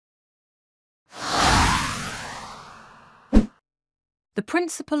The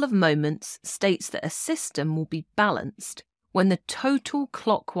principle of moments states that a system will be balanced when the total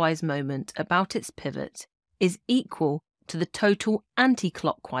clockwise moment about its pivot is equal to the total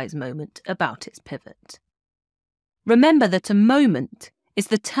anti-clockwise moment about its pivot. Remember that a moment is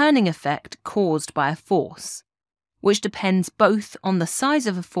the turning effect caused by a force, which depends both on the size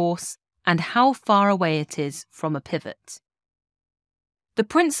of a force and how far away it is from a pivot. The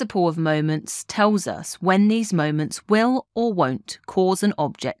principle of moments tells us when these moments will or won't cause an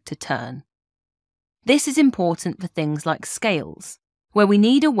object to turn. This is important for things like scales, where we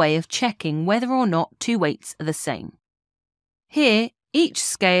need a way of checking whether or not two weights are the same. Here, each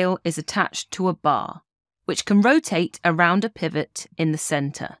scale is attached to a bar, which can rotate around a pivot in the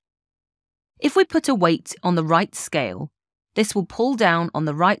centre. If we put a weight on the right scale, this will pull down on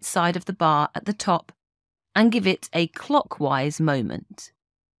the right side of the bar at the top and give it a clockwise moment.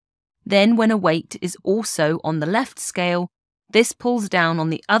 Then, when a weight is also on the left scale, this pulls down on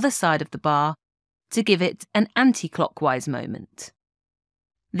the other side of the bar to give it an anti-clockwise moment.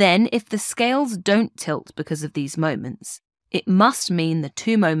 Then, if the scales don't tilt because of these moments, it must mean the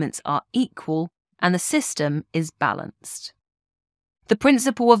two moments are equal and the system is balanced. The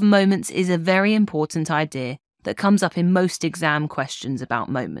principle of moments is a very important idea that comes up in most exam questions about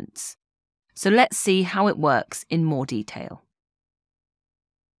moments. So let's see how it works in more detail.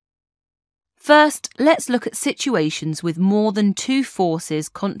 First, let's look at situations with more than two forces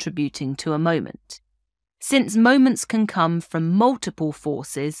contributing to a moment, since moments can come from multiple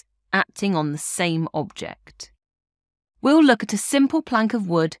forces acting on the same object. We'll look at a simple plank of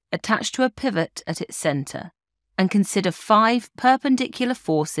wood attached to a pivot at its centre and consider 5 perpendicular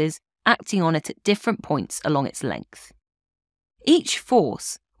forces acting on it at different points along its length. Each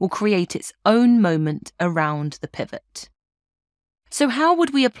force will create its own moment around the pivot. So how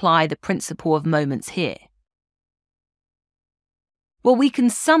would we apply the principle of moments here? Well, we can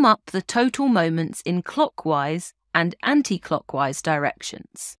sum up the total moments in clockwise and anti-clockwise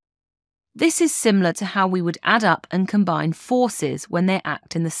directions. This is similar to how we would add up and combine forces when they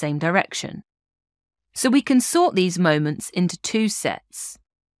act in the same direction. So we can sort these moments into 2 sets.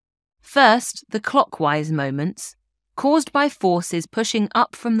 First, the clockwise moments, caused by forces pushing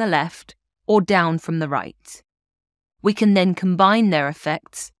up from the left or down from the right. We can then combine their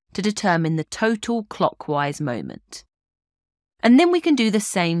effects to determine the total clockwise moment. And then we can do the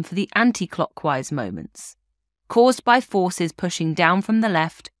same for the anti-clockwise moments, caused by forces pushing down from the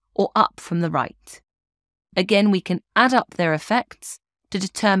left or up from the right. Again, we can add up their effects to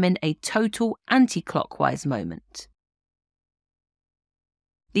determine a total anti-clockwise moment.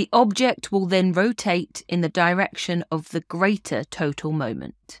 The object will then rotate in the direction of the greater total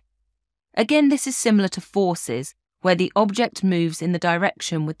moment. Again, this is similar to forces, where the object moves in the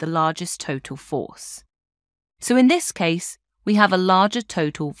direction with the largest total force. So in this case, we have a larger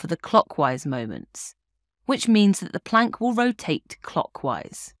total for the clockwise moments, which means that the plank will rotate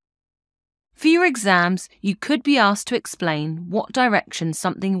clockwise. For your exams, you could be asked to explain what direction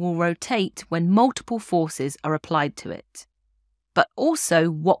something will rotate when multiple forces are applied to it, but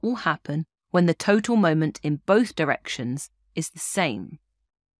also what will happen when the total moment in both directions is the same.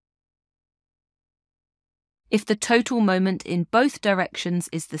 If the total moment in both directions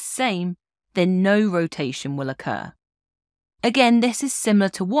is the same, then no rotation will occur. Again, this is similar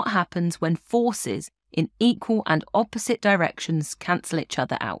to what happens when forces in equal and opposite directions cancel each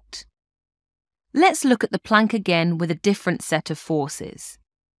other out. Let's look at the plank again with a different set of forces.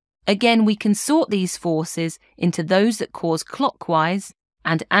 Again, we can sort these forces into those that cause clockwise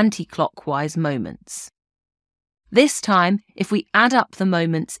and anti-clockwise moments. This time, if we add up the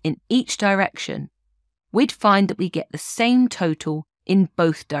moments in each direction, we'd find that we get the same total in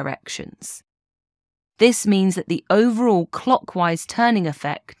both directions. This means that the overall clockwise turning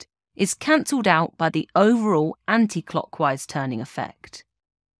effect is cancelled out by the overall anti-clockwise turning effect.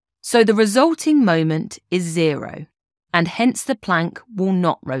 So the resulting moment is 0, and hence the plank will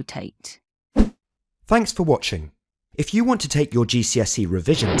not rotate. Thanks for watching. If you want to take your GCSE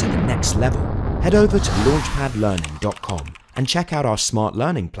revision to the next level, head over to launchpadlearning.com and check out our smart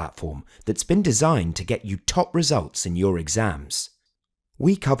learning platform that's been designed to get you top results in your exams.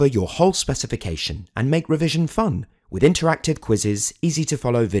 We cover your whole specification and make revision fun with interactive quizzes, easy to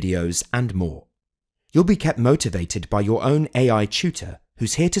follow videos and more. You'll be kept motivated by your own AI tutor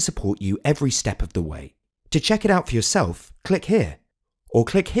who's here to support you every step of the way. To check it out for yourself, click here. Or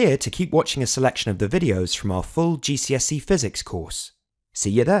click here to keep watching a selection of the videos from our full GCSE Physics course. See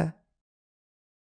you there!